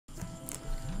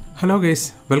Hello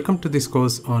guys, welcome to this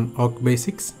course on AWK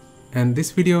basics, and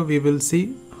this video we will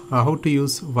see how to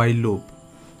use while loop.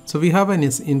 So we have an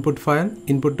input file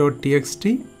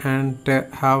input.txt and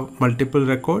have multiple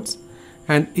records,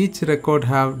 and each record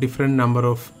have different number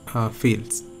of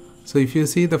fields. So if you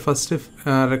see, the first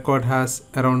record has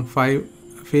around 5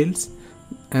 fields,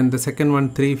 and the second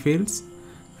one 3 fields,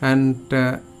 and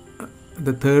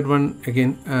the third one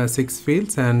again 6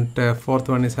 fields, and fourth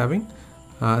one is having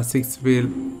 6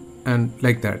 fields, and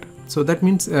like that. So that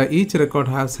means each record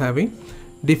has having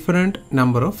different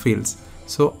number of fields.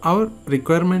 So our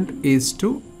requirement is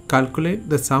to calculate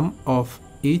the sum of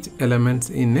each elements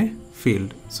in a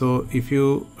field. So if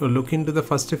you look into the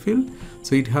first field,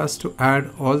 so it has to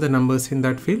add all the numbers in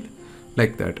that field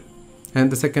like that,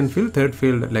 and the second field, third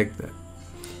field, like that.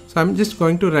 So I'm just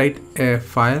going to write a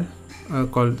file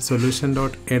called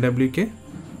solution.awk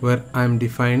where I'm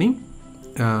defining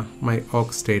my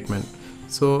awk statement.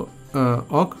 So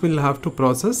awk will have to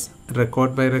process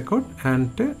record by record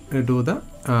and do the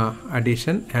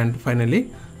addition, and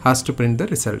finally has to print the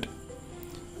result.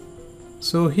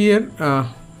 So here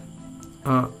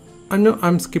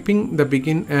I'm skipping the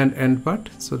begin and end part,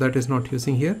 so that is not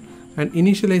using here, and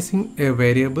initializing a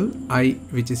variable I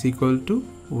which is equal to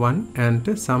 1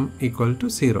 and sum equal to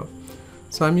 0.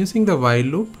 So I'm using the while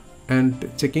loop and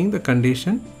checking the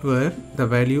condition where the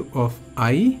value of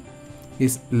I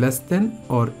is less than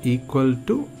or equal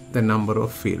to the number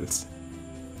of fields.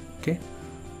 Okay,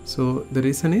 so the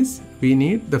reason is we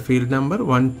need the field number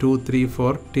 1, 2, 3,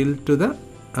 4 till to the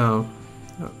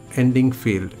ending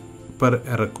field per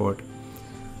record,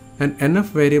 and NF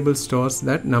variable stores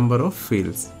that number of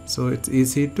fields. So it's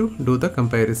easy to do the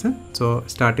comparison. So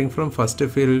starting from first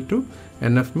field to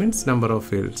NF means number of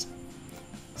fields.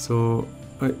 So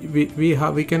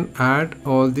we can add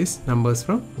all these numbers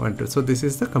from 1 to, so this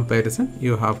is the comparison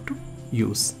you have to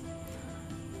use.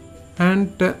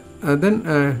 And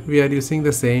then we are using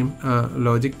the same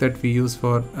logic that we use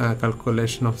for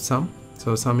calculation of sum.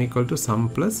 So sum equal to sum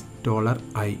plus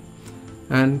 $i,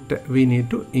 and we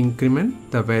need to increment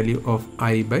the value of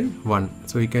I by 1.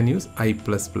 So we can use I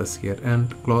plus plus here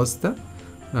and close the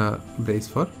brace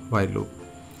for while loop.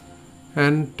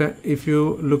 And if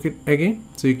you look it again,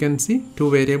 so you can see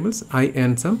two variables I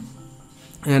and sum,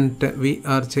 and we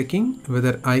are checking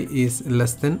whether I is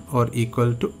less than or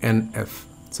equal to NF.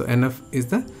 So NF is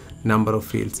the number of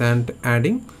fields, and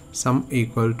adding sum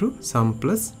equal to sum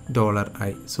plus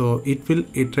 $i. So it will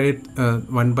iterate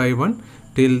one by one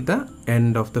till the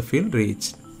end of the field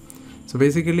reached. So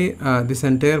basically this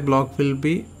entire block will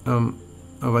be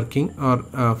working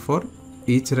or for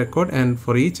each record, and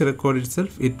for each record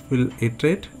itself it will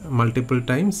iterate multiple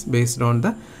times based on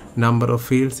the number of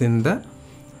fields in the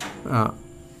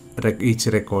each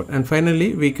record. And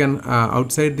finally we can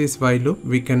outside this while loop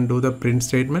we can do the print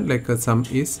statement like a sum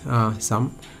is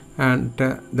sum, and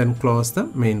then close the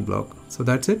main block. So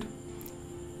that's it.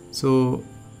 So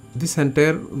this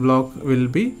entire block will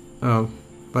be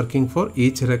working for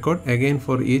each record. Again,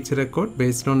 for each record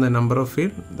based on the number of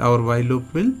fields, our while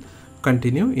loop will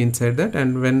continue inside that,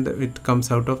 and when it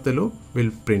comes out of the loop will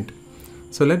print.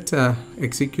 So let's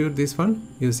execute this one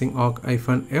using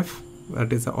awk-f,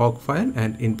 that is the awk file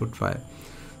and input file.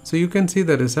 So you can see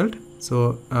the result.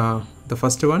 So the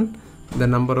first one, the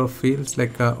number of fields,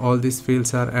 like all these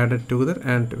fields are added together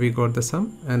and we got the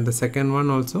sum, and the second one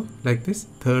also like this,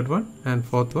 third one and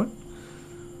fourth one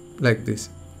like this.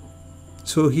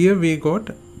 So here we got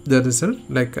the result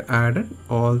like added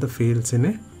all the fields in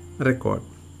a record.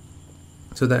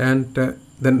 So then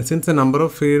since the number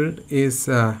of field is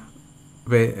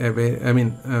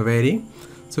varying,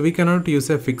 so we cannot use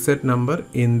a fixed number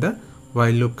in the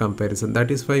while loop comparison.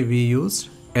 That is why we used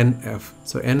NF.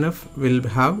 So NF will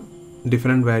have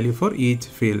different value for each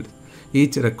field,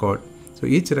 each record. So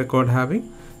each record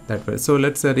having that way. So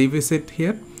let's revisit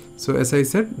here. So as I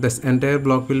said, this entire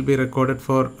block will be recorded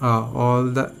for all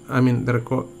the the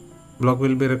record block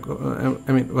will be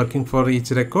working for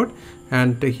each record,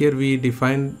 and here we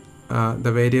define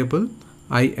the variable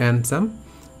I and sum,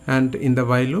 and in the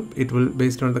while loop it will,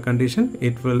 based on the condition,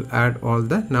 it will add all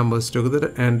the numbers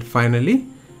together, and finally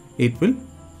it will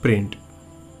print.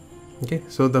 Okay,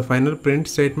 so the final print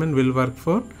statement will work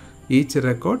for each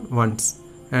record once,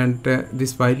 and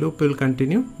this while loop will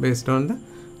continue based on the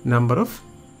number of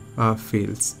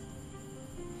fields.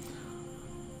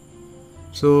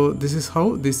 So this is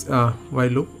how this while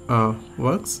loop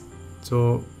works.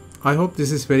 So I hope this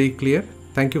is very clear.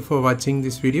 Thank you for watching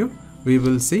this video. We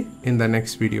will see in the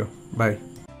next video. Bye.